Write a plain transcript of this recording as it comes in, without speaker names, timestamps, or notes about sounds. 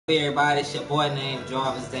Hey everybody, it's your boy named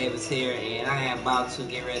Jarvis Davis here, and I am about to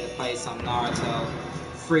get ready to play some Naruto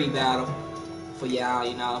free battle for y'all,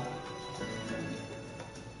 you know.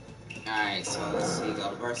 Alright, so let's see, go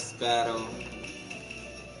to versus battle.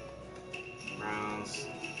 Rounds.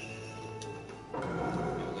 There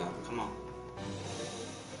we go, come on.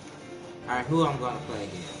 Alright, who I'm going to play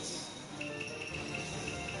against?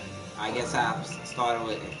 I guess I started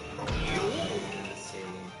with it. Let's see.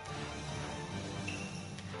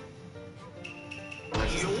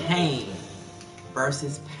 Pain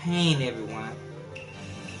versus pain, everyone.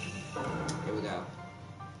 Here we go.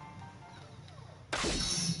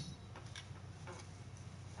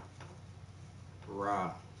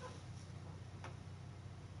 Raw.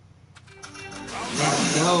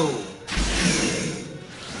 Let's go.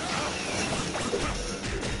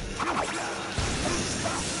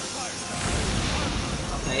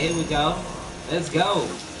 Okay, here we go. Let's go.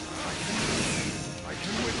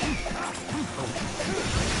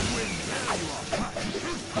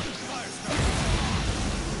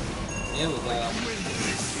 There we go.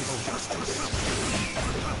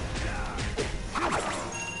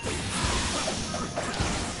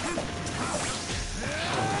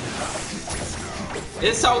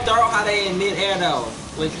 It's so thorough how they in mid-air though,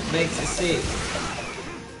 which makes it sick.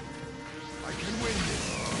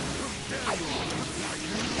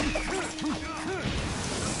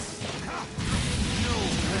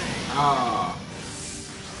 Oh.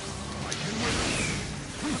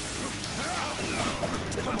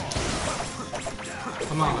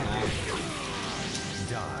 Come on, man.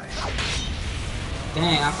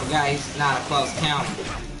 Dang, I forgot he's not a close counter.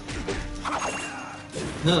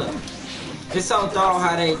 Look. It's so thorough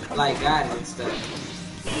how they like got it and stuff.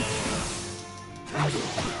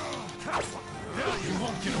 You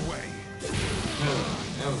won't get away.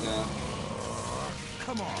 There we go.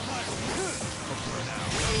 Come on.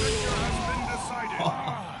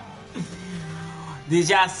 Did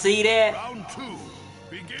y'all see that? Round 2.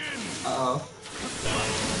 Begin. Uh-oh.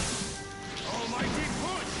 Almighty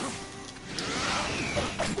push.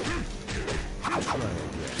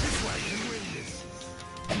 This way can win this.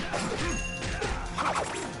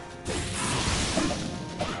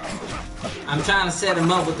 I'm trying to set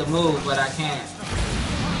him up with the move, but I can't.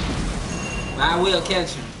 But I will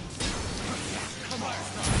catch him.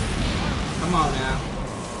 Come on now.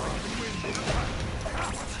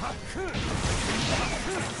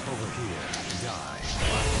 Over here, die.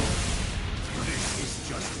 This is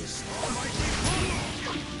justice.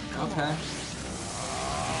 Okay.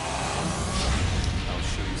 I'll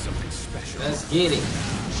show you something special. Let's get it.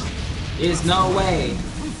 There's no way.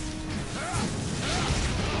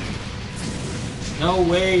 No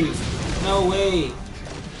way. No way.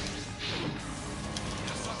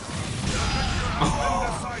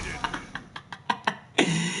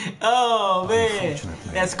 Oh man,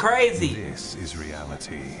 that's crazy. This is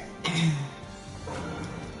reality.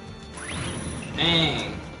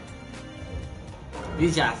 Dang.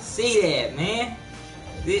 Did y'all see that, man?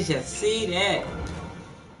 Did y'all see that?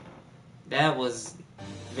 That was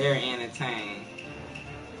very entertaining.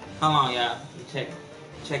 Hold on, y'all.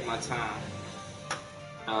 Check my time.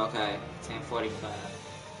 Oh, okay, 10:45.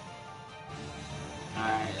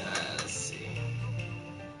 Alright, let's see.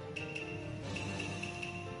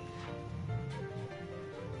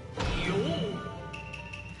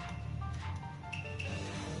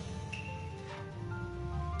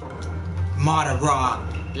 Madara,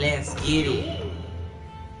 let's get it.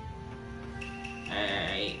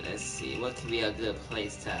 Alright, let's see. What could be a good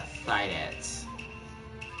place to fight at?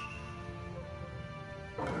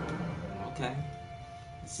 Okay.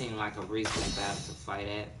 It seemed like a reasonable battle to fight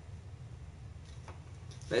at.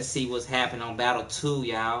 Let's see what's happening on Battle 2,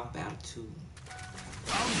 y'all. Battle 2.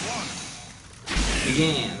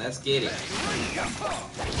 Begin. Let's get it.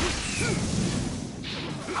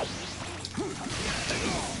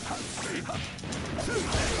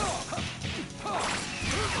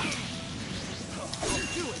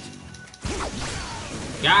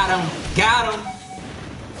 Got him. Got him.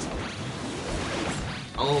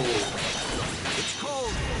 Oh. It's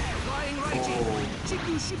called Flying Righty.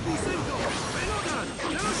 Chiku Shiku Sendo. Relodan.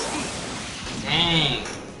 Yoroshiki. Dang.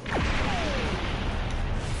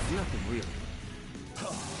 Nothing real.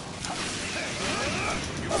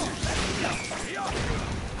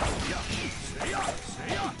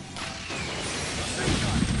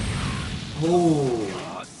 Ooh.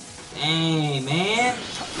 Dang, man.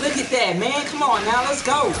 Look at that, man. Come on now. Let's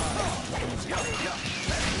go.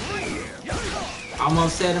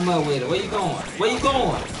 Almost set him up with it. Where you going? Where you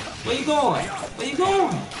going? Where you going? Where you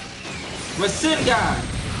going? Where's Sin guy?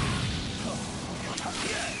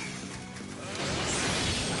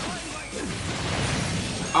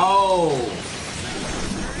 Oh.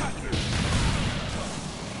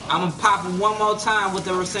 I'm gonna pop him one more time with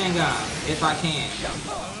the Rasengan, if I can.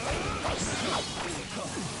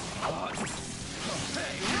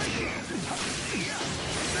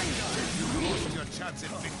 Your chance at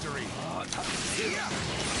victory.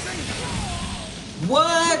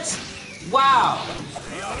 What? Wow.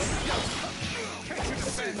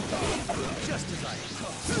 Just as I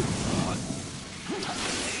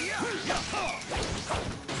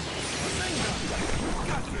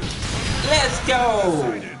Let's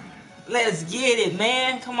go. Let's get it,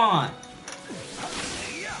 man. Come on. Round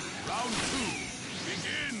 2.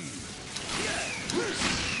 Begin.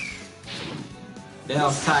 That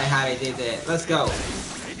was tight how they did that. Let's go.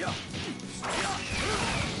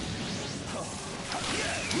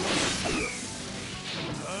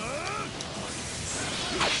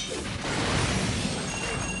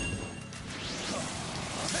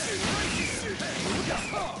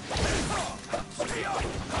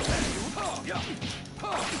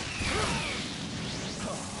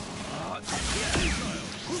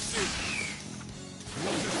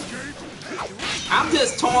 I'm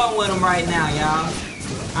just toying with him right now, y'all.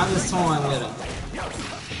 I'm just toying with him.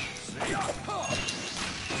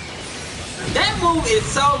 That move is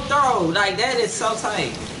so thorough. Like, that is so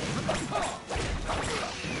tight.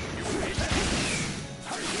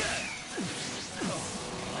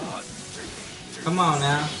 Come on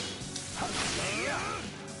now.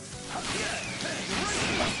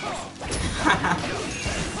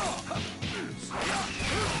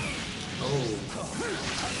 Oh.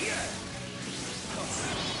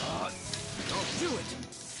 do it.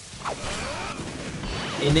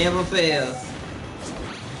 It never fails.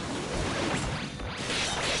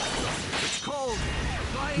 It's cold.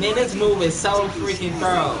 Man, this move is so freaking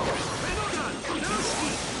thorough.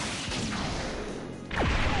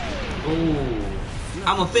 Ooh.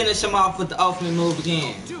 I'm gonna finish him off with the ultimate move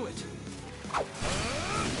again. Do it.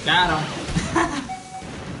 Got him.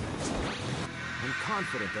 I'm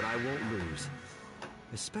confident that I won't lose.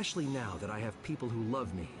 Especially now that I have people who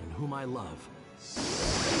love me and whom I love.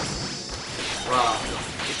 Wow.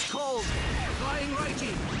 It's cold. Flying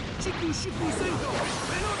Raiji. Chiku Shiku Senko.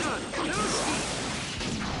 Renodan. Naruto.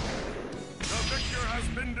 The victor has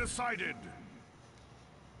been decided.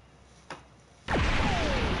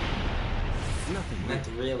 Nothing. Not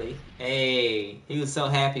really. Hey, he was so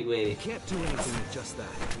happy with You it. can't do anything with just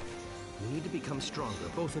that. You need to become stronger,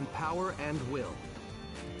 both in power and will.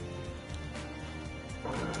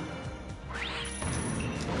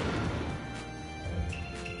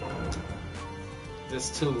 This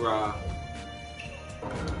too raw.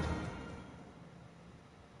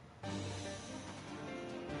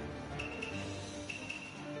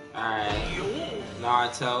 Alright.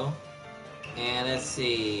 Naruto. And let's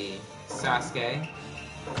see. Sasuke.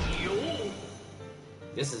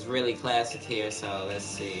 This is really classic here, so let's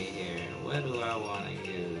see here. What do I want to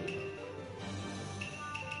use?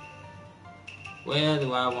 Where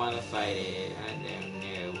do I want to fight it? I don't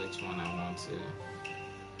know which one I want to.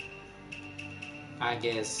 I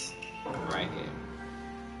guess right here.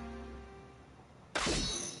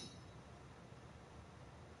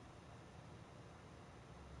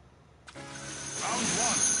 Round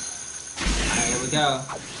 1. Alright, here we go.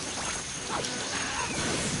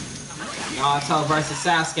 Naruto versus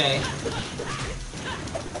Sasuke.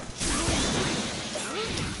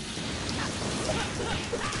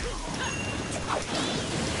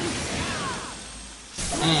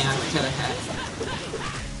 Man, I could have had.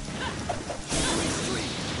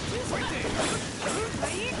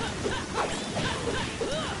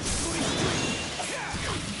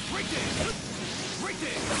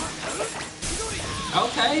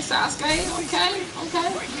 Okay, Sasuke. Okay.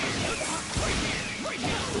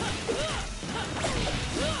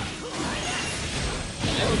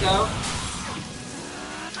 There we go.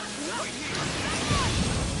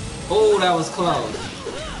 Oh, that was close.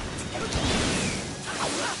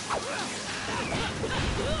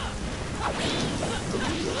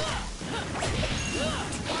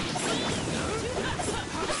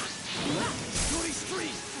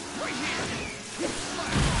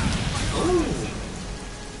 Ooh.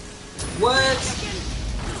 What?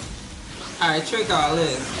 Alright, trick all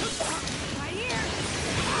this.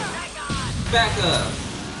 Back up.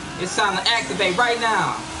 It's time to activate right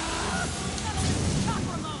now.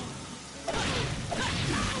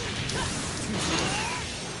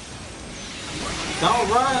 Don't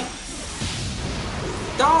run.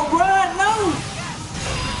 Don't run, no.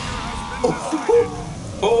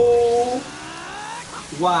 Oh.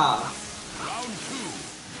 Wow. Round 2.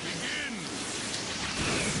 Begin.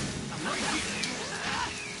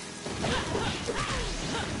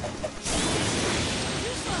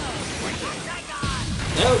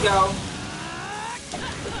 There we go.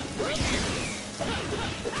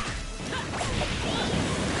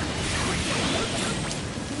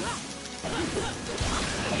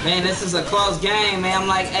 Man, this is a close game, man. I'm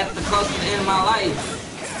like at the close to the end of my life.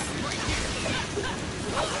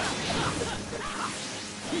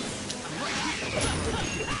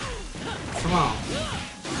 Come on.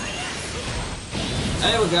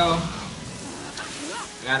 There we go.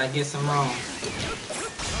 Gotta get some room.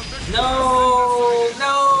 No,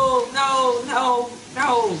 no, no, no,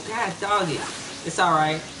 no. God dog it. It's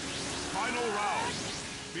alright. Final round.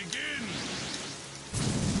 Begin.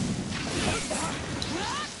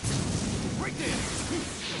 Right there.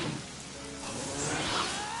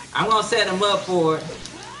 I'm gonna set him up for it.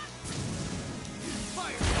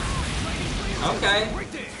 Okay.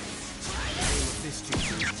 Right there.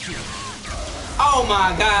 Oh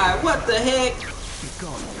my God, what the heck? Keep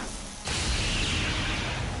going.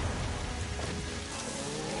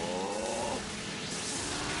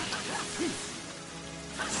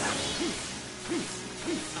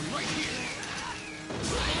 I'm right here.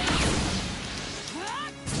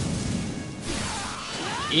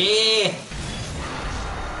 Yeah.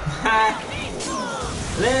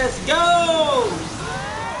 Let's go.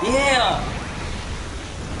 Yeah.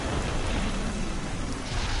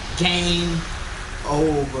 Game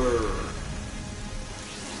over.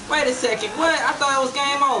 Wait a second. What? I thought it was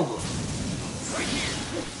game over.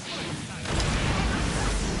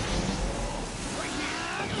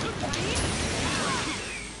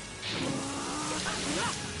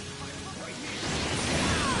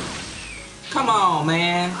 Come on,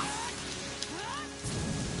 man.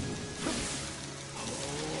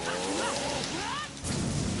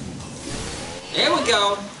 There we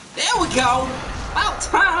go. There we go. About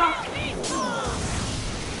time.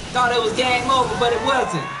 Thought it was game over, but it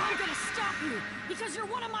wasn't. I'm gonna stop you because you're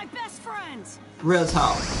one of my best friends. Real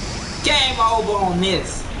talk. Game over on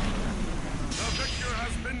this. The victor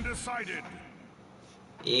has been decided.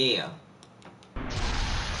 Yeah.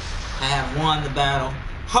 I have won the battle.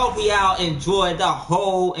 Hope y'all enjoyed the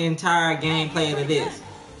whole entire gameplay of this.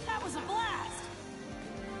 That was a blast.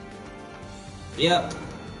 Yep.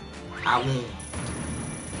 I won.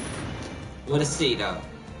 With a C though.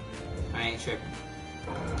 I ain't tripping.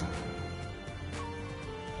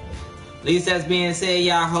 At least that's being said,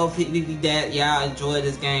 y'all. Hopefully that y'all enjoyed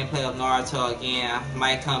this gameplay of Naruto again. I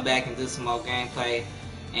might come back and do some more gameplay.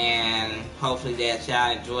 And hopefully that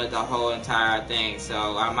y'all enjoyed the whole entire thing.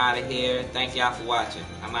 So I'm out of here. Thank y'all for watching.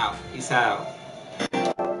 I'm out. Peace out.